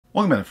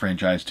Welcome back to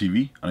Franchise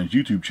TV. On his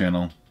YouTube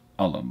channel,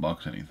 I'll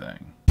unbox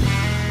anything.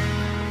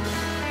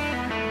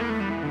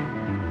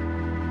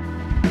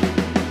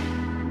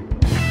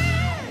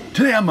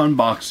 Today I'm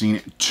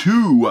unboxing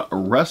two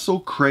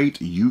Wrestle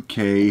Crate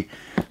UK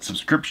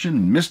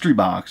subscription mystery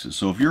boxes.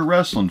 So if you're a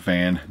wrestling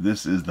fan,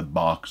 this is the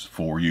box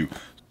for you.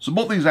 So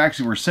both these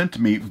actually were sent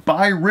to me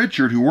by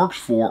Richard, who works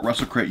for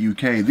Wrestle Crate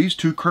UK. These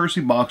two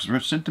courtesy boxes were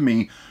sent to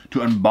me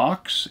to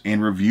unbox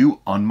and review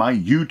on my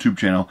YouTube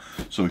channel.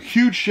 So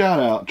huge shout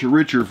out to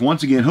Richard for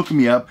once again hooking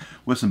me up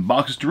with some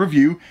boxes to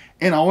review.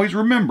 And always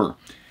remember,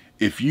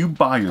 if you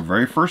buy your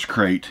very first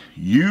crate,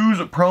 use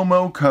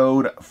promo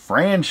code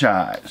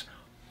FRANCHISE.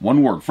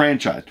 One word,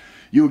 franchise.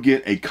 You'll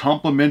get a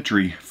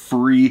complimentary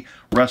free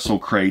Wrestle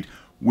Crate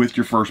with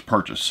your first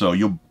purchase. So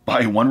you'll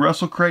buy one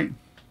Wrestle Crate,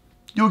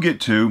 you'll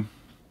get two.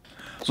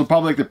 So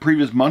probably like the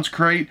previous month's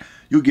crate,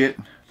 you'll get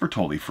for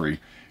totally free.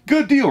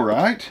 Good deal,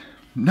 right?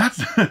 That's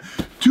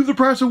to the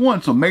price of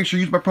one. So make sure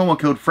you use my promo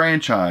code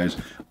FRANCHISE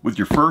with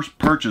your first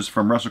purchase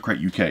from Wrestle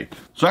Crate UK.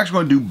 So I'm actually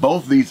going to do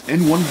both of these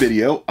in one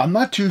video. I'm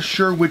not too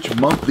sure which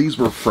month these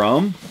were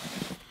from.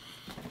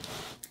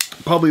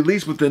 Probably at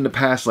least within the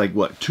past, like,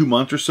 what, 2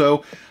 months or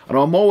so. And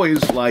I'm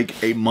always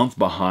like a month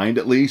behind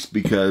at least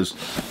because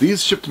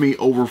these shipped to me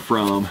over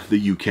from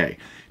the UK.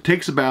 It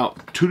takes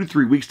about 2 to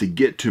 3 weeks to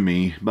get to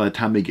me by the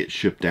time they get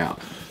shipped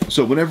out.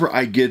 So whenever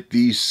I get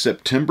the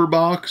September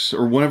box,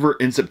 or whenever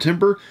in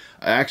September,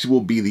 I actually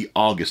will be the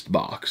August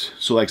box.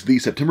 So like the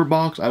September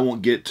box, I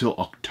won't get till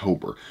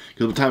October.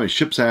 Because by the time it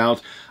ships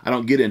out, I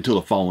don't get it until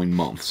the following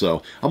month.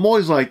 So I'm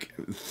always like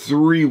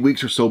 3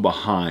 weeks or so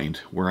behind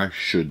where I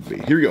should be.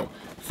 Here we go.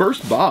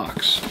 First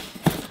box.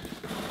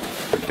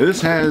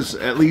 This has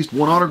at least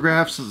one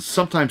autograph,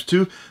 sometimes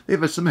two.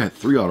 Some had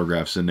 3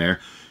 autographs in there.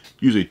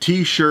 Usually a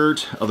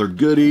t-shirt, other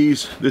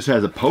goodies. This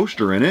has a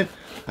poster in it.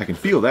 I can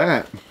feel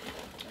that.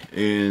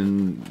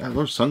 And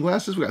those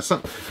sunglasses. Let's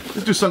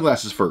do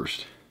sunglasses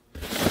first.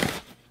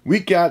 We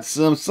got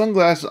some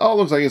sunglasses. Oh,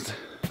 looks like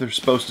they're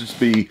supposed to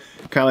be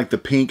kind of like the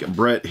pink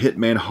Bret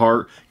Hitman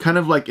Hart, kind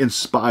of like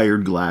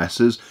inspired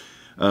glasses.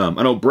 I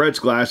know Bret's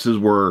glasses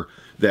were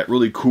that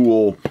really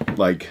cool,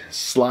 like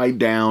slide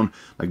down,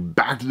 like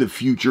Back to the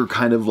Future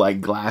kind of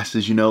like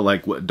glasses, you know,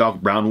 like what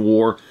Doc Brown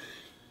wore.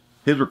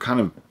 His were kind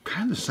of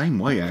the same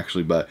way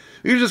actually, but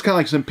these are just kind of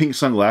like some pink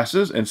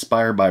sunglasses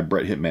inspired by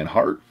Bret Hitman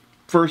Hart.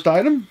 First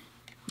item,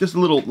 just a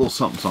little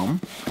something.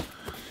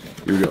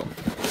 Here we go.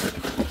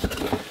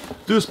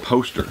 Do this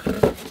poster.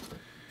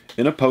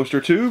 In a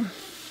poster tube,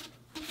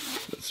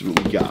 let's see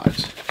what we got.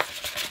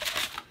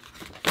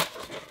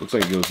 Looks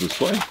like it goes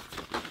this way.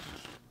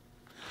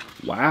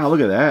 Wow,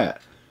 look at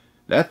that.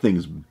 That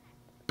thing's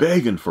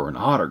begging for an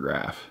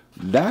autograph.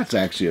 That's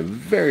actually a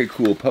very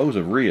cool pose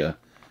of Rhea.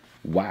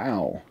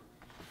 Wow.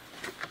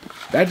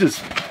 That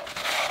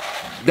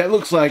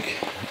looks like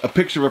a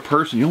picture of a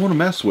person you don't want to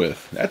mess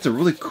with. That's a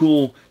really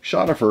cool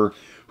shot of her.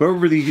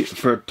 Whoever the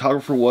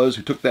photographer was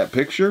who took that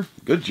picture,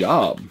 good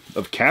job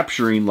of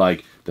capturing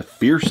like the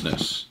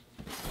fierceness.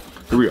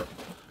 Here we go.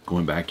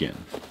 Going back in.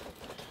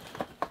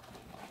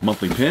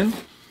 Monthly pin.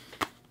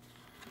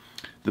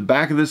 The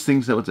back of this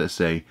thing, what's that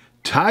say?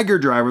 Tiger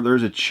Driver.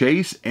 There's a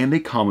chase and a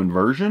common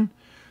version.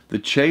 The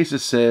chase, it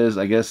says,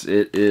 I guess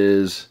it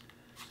is,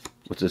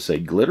 what's it say?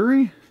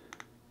 Glittery?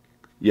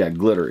 Yeah,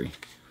 glittery.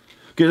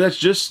 Okay, that's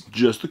just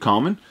the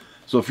common.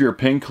 So if you're a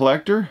pin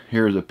collector,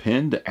 here's a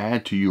pin to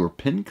add to your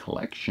pin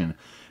collection.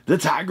 The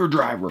Tiger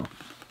Driver.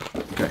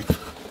 Okay.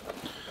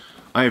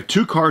 I have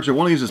 2 cards here.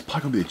 One of these is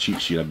probably going to be a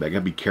cheat sheet, I bet. I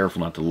gotta be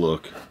careful not to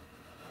look.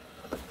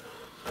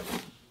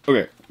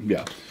 Okay,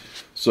 yeah.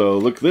 So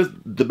look,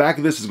 the back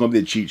of this is going to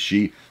be a cheat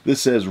sheet.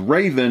 This says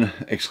Raven,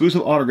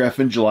 exclusive autograph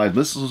in July.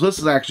 This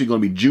is actually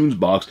going to be June's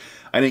box.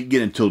 I didn't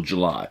get until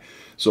July.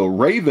 So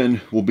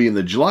Raven will be in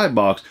the July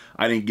box.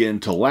 I didn't get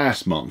until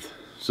last month.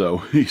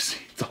 So you see,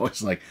 it's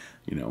always like,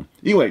 you know.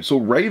 Anyway, so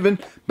Raven,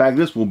 back of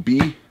this will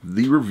be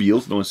the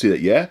reveals. Don't want to see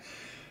that yet.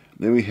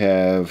 Then we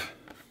have,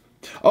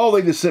 oh,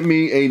 they just sent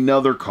me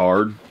another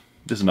card.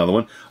 Just another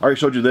one. I already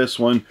showed you this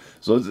one.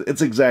 So it's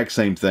the exact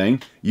same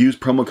thing. Use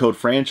promo code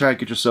FRANCHISE.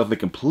 Get yourself a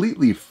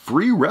completely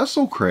free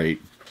Wrestle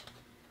Crate.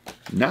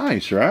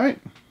 Nice, right?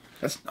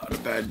 That's not a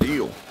bad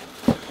deal.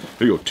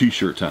 There you go.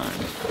 T-shirt time.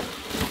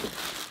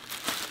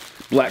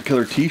 Black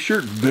color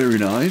t-shirt. Very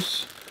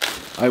nice.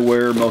 I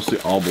wear mostly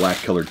all black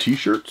colored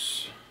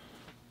t-shirts.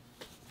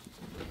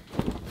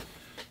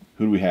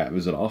 Who do we have?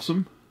 Is it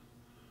awesome?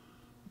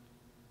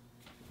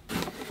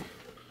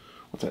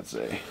 What's that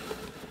say?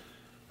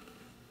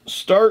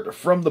 Start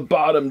from the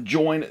bottom,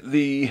 join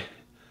the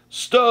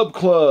Stub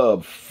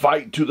Club,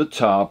 fight to the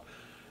top.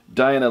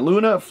 Diana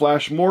Luna,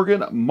 Flash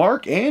Morgan,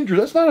 Mark Andrews.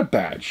 That's not a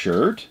bad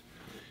shirt.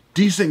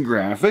 Decent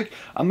graphic.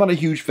 I'm not a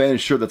huge fan of a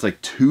shirt that's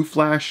like too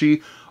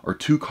flashy or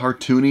too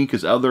cartoony,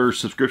 because other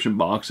subscription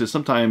boxes,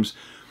 sometimes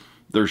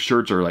their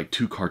shirts are like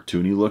too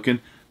cartoony looking.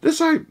 This,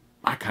 I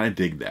kind of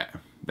dig that.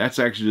 That's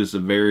actually just a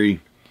very,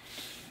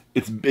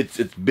 it's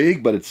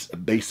big, but it's a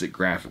basic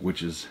graphic,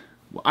 which is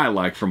what I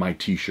like for my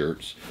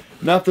t-shirts.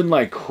 Nothing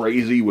like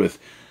crazy with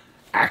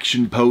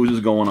action poses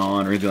going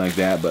on or anything like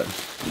that, but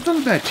it's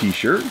not a bad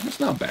t-shirt. It's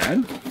not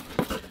bad.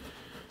 Here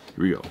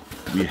we go.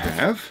 We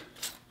have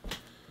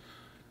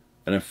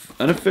an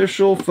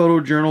unofficial photo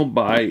journal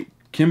by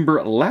Kimber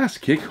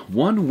Lastkick,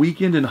 One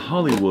Weekend in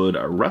Hollywood,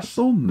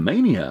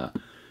 WrestleMania.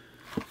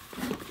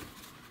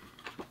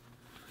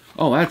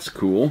 Oh, that's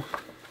cool.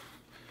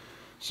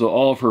 So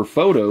all of her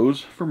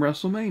photos from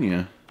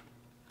WrestleMania.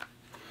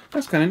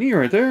 That's kind of neat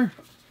right there.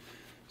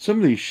 Some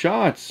of these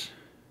shots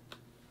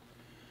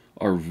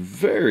are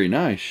very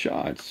nice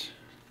shots.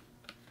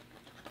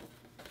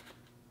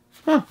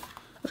 Huh.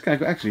 That's kind of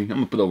cool. Actually, I'm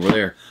going to put it over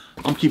there.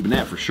 I'm keeping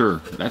that for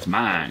sure. That's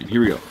mine.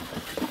 Here we go.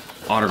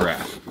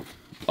 Autograph.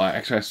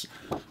 Actually,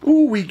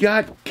 ooh, we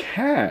got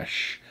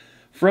cash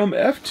from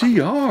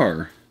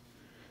FTR.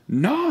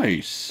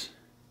 Nice.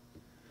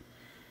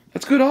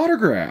 That's good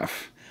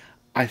autograph.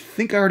 I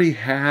think I already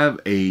have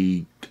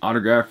a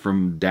autograph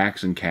from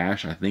Dax and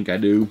Cash. I think I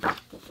do.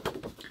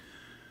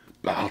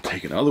 I'll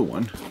take another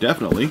one.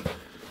 Definitely.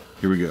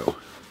 Here we go.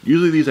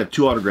 Usually these have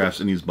 2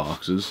 autographs in these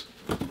boxes.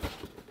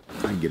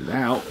 I can get it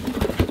out.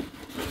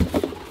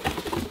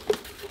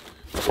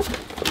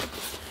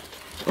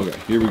 Okay,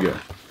 here we go.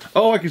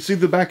 Oh, I can see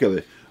the back of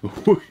it.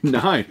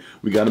 Nice.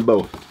 We got them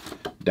both.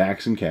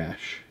 Dax and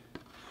Cash.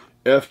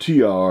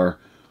 FTR.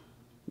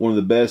 One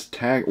of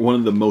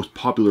the most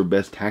popular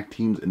best tag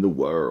teams in the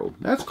world.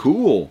 That's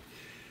cool.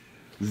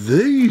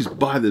 These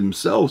by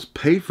themselves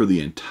paid for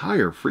the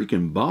entire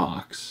freaking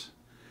box.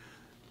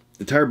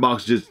 The entire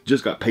box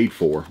just got paid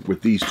for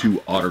with these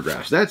 2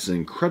 autographs. That's an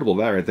incredible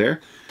value right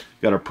there.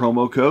 Got a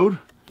promo code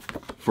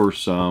for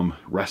some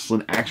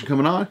wrestling action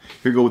coming on.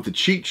 Here we go with the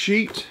cheat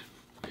sheet.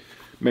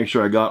 Make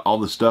sure I got all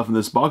the stuff in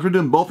this box. We're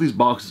doing both these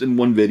boxes in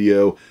one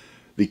video.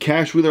 The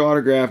Cash Wheeler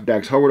autograph,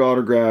 Dax Harwood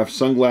autograph,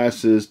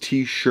 sunglasses,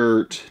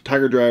 t-shirt,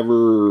 Tiger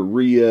Driver,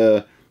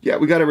 Rhea. Yeah,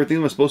 we got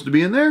everything that's supposed to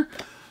be in there.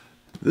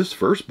 This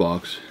first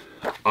box,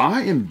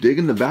 I am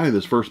digging the value of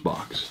this first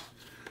box.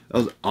 That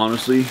was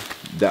honestly,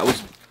 that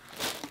was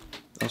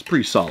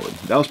pretty solid.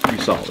 That was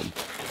pretty solid.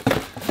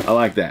 I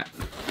like that.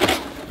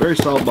 Very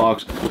solid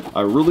box.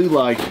 I really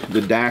like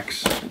the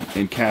Dax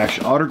and Cash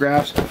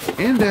autographs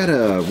and that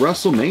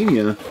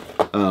WrestleMania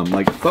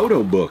like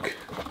photo book.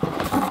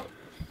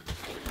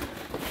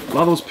 A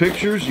lot of those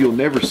pictures you'll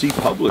never see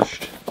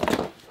published.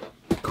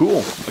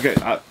 Cool. Okay,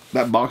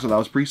 that box that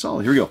was pretty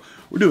solid. Here we go.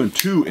 We're doing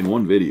 2 in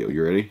 1 video.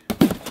 You ready?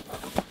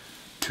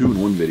 2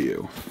 in 1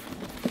 video.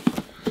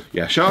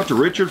 Yeah, shout out to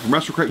Richard from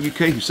WrestleCrate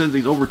UK who sends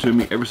these over to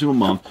me every single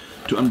month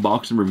to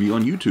unbox and review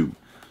on YouTube.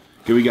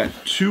 Okay, we got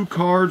 2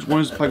 cards.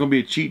 One is probably going to be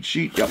a cheat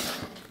sheet. Yep.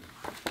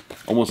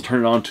 Almost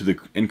turn it on to the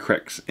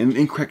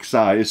incorrect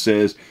side. It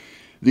says,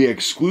 the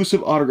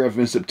exclusive autograph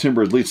in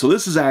September is leaked. So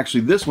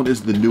this one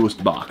is the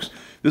newest box.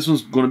 This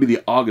one's going to be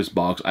the August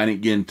box. I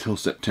didn't get until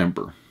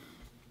September.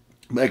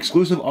 The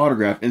exclusive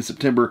autograph in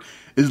September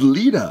is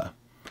Lita,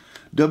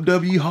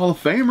 WWE Hall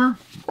of Famer.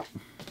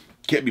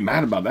 Can't be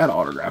mad about that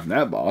autograph in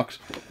that box.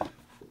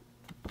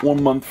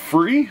 1 month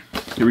free.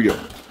 Here we go.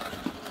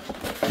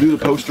 Do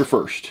the poster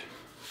first.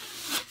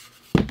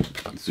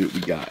 Let's see what we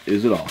got.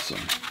 Is it awesome?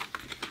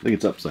 I think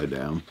it's upside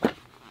down.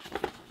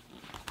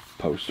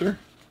 Poster.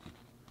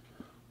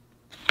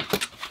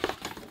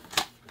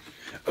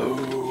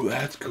 Oh,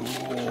 that's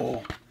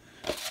cool.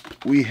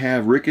 We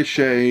have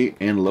Ricochet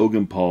and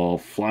Logan Paul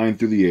flying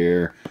through the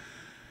air.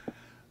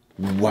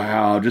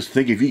 Wow, just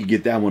think if you could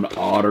get that one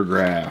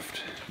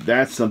autographed.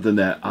 That's something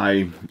that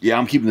I'm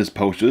keeping this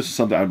poster. This is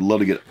something I'd love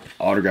to get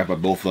autographed by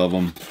both of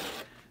them.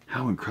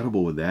 How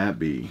incredible would that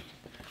be?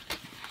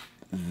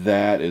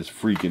 That is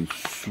freaking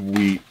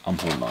sweet. I'm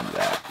holding on to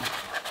that.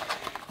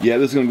 Yeah,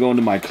 this is going to go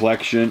into my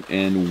collection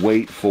and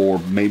wait for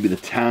maybe the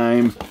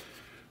time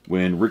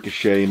when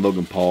Ricochet and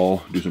Logan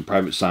Paul do some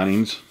private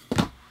signings.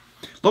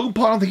 Logan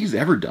Paul, I don't think he's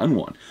ever done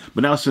one.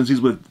 But now since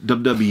he's with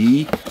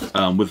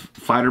WWE, with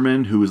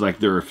Fighterman, who is like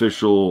their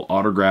official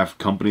autograph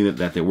company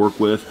that they work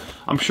with,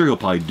 I'm sure he'll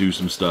probably do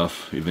some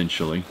stuff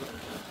eventually.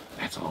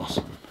 That's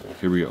awesome.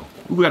 Here we go.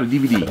 Ooh, we got a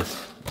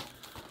DVD.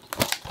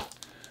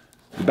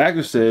 The back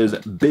just says,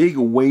 Big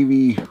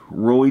Wavy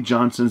Roy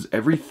Johnson's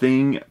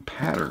Everything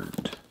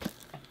Patterned.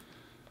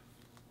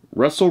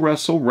 Wrestle,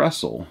 Wrestle,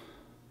 Wrestle.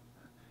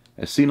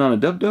 As seen on a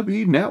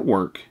WWE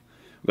network.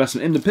 We've got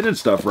some independent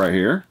stuff right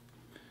here.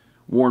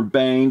 Warren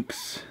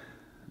Banks,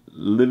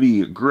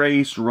 Livy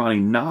Grace, Ronnie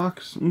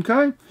Knox.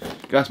 Okay.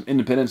 Got some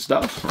independent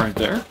stuff right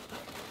there.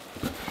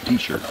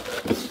 T-shirt.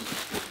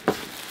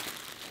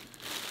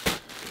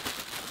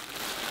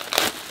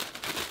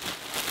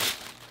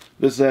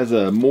 This has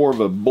a more of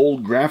a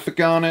bold graphic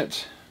on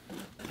it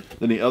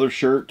than the other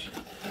shirt.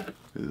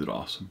 Isn't it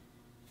awesome?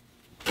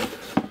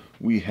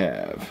 We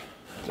have,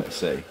 what does that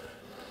say?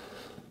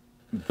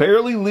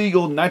 Barely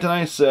Legal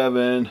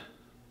 1997.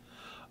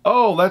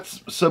 Oh,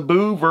 that's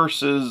Sabu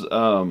versus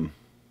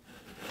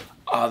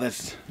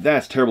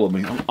that's terrible of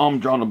me. I'm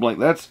drawing a blank.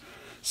 That's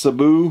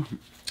Sabu.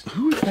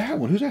 Who is that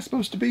one? Who's that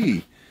supposed to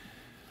be?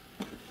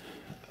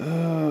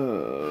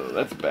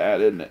 That's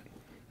bad, isn't it?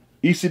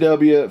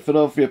 ECW,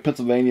 Philadelphia,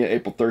 Pennsylvania,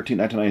 April 13,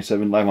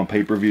 1997, live on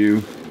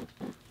pay-per-view.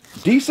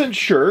 Decent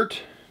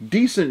shirt.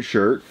 Decent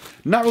shirt.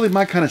 Not really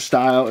my kind of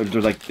style.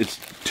 It's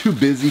too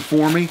busy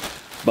for me.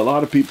 But a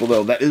lot of people,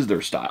 though, that is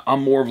their style.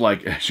 I'm more of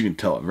like, as you can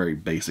tell, a very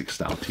basic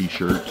style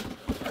t-shirt.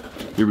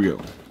 Here we go.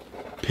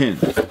 Pin.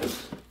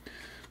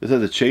 This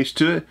has a chase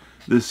to it.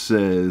 This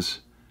says,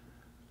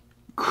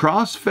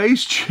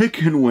 cross-face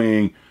chicken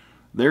wing.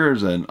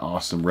 There's an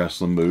awesome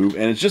wrestling move.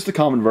 And it's just the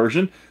common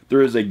version.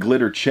 There is a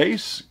glitter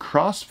chase,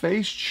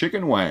 cross-face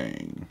chicken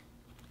wing.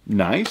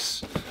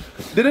 Nice.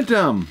 Didn't,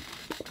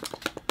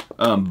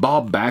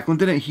 Bob Backlund,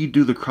 didn't he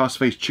do the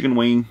cross-face chicken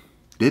wing?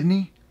 Didn't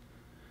he?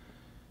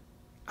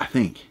 I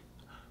think.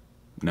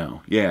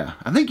 No. Yeah.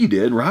 I think he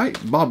did, right?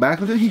 Bob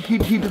Backlund, did he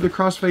did the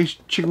cross-face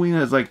chicken wing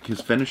as like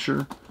his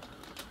finisher?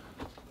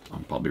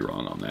 I'm probably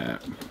wrong on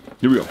that.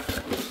 Here we go.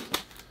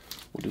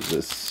 What is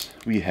this?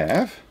 We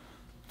have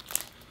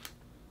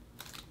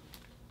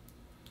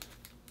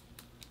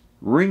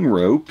ring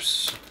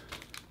ropes.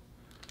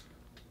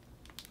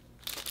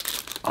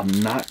 I'm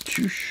not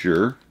too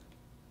sure.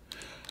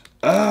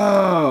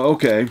 Oh,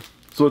 okay.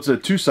 So it's a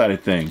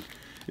two-sided thing.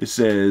 It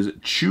says,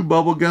 chew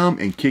bubblegum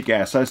and kick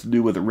ass. That has to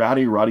do with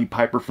Roddy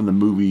Piper from the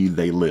movie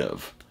They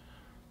Live.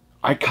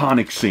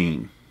 Iconic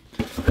scene.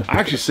 I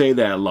actually say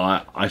that a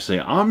lot. I say,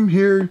 I'm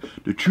here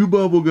to chew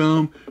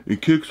bubblegum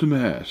and kick some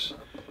ass.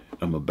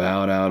 I'm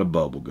about out of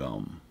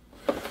bubblegum.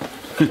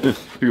 Here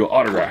you go,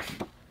 autograph.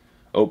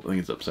 Oh, I think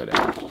it's upside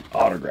down.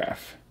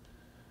 Autograph.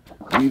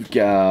 We've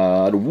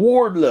got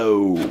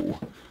Wardlow.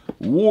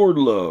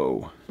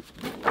 Wardlow.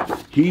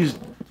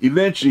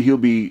 Eventually he'll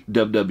be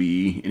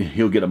WWE and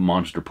he'll get a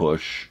monster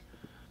push.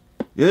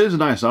 It is a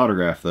nice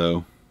autograph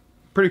though.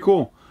 Pretty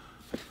cool.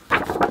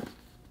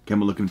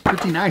 Camera looking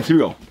pretty nice. Here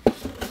we go.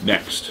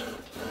 Next.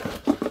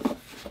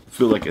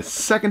 Feel like a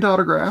second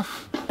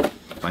autograph.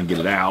 If I can get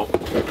it out.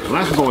 The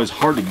last one's always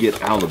hard to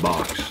get out of the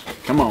box.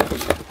 Come on.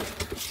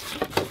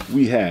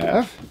 We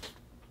have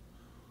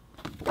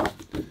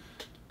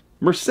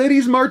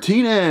Mercedes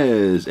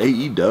Martinez,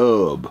 AE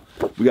Dub.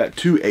 We got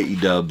two AE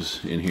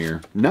Dubs in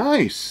here.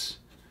 Nice.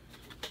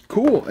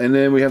 Cool. And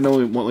then we have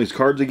one of these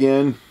cards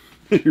again.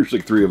 Here's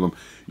like 3 of them.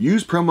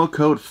 Use promo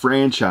code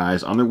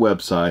FRANCHISE on their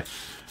website.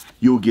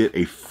 You'll get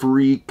a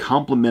free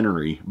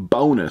complimentary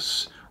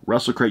bonus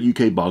WrestleCrate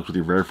UK box with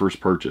your very first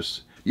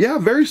purchase. Yeah,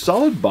 very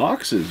solid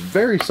boxes.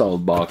 Very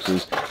solid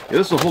boxes. Yeah,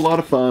 this is a whole lot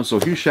of fun. So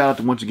a huge shout out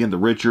to, once again, to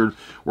Richard.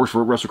 Works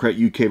for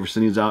WrestleCrate UK for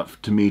sending these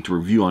out to me to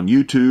review on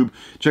YouTube.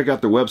 Check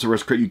out their website,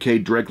 WrestleCrate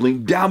UK, direct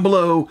link down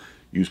below.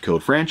 Use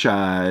code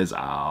FRANCHISE.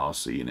 I'll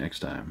see you next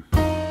time.